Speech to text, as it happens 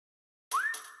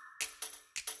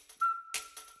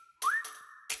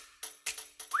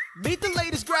Meet the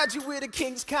latest graduate of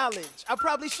King's College. I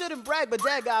probably shouldn't brag, but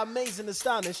Dad got amazed and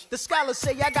astonished. The scholars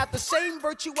say I got the same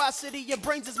virtuosity and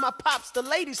brains as my pops. The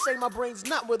ladies say my brain's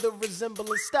not where the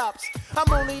resemblance stops.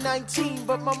 I'm only 19,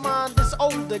 but my mind is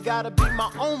older. Gotta be my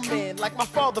own man, like my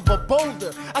father, but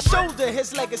bolder. I shoulder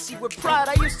his legacy with pride.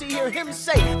 I used to hear him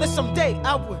say that someday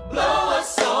I would blow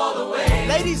us all away.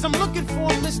 Ladies, I'm looking for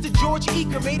Mr. George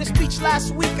Eaker. Made a speech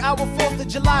last week, our 4th of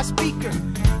July speaker.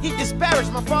 He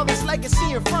disparaged my father's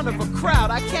legacy in front of a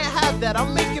crowd. I can't have that,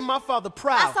 I'm making my father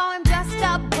proud. I saw him just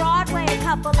up Broadway a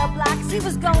couple of blocks. He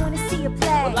was going to see a play.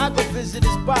 Well, I go visit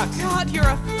his box. God, you're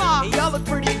a fox. Hey, y'all look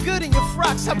pretty good in your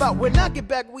frocks. How about when I get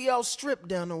back, we all strip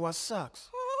down to our socks?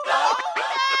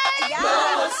 Blow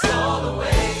us all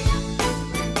away.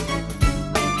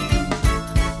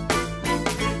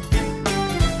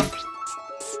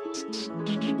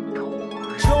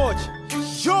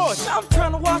 George! I'm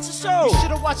trying to watch the show. You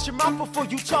should have watched your mouth before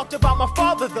you talked about my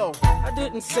father, though. I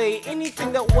didn't say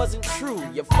anything that wasn't true.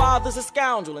 Your father's a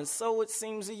scoundrel, and so it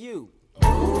seems to you.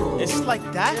 It's like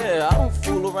that? Yeah, I don't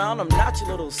fool around. I'm not your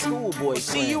little schoolboy.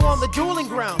 See you on the dueling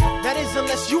ground. That is,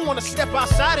 unless you want to step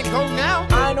outside and go now.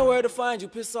 I know where to find you.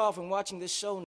 Piss off and watching this show.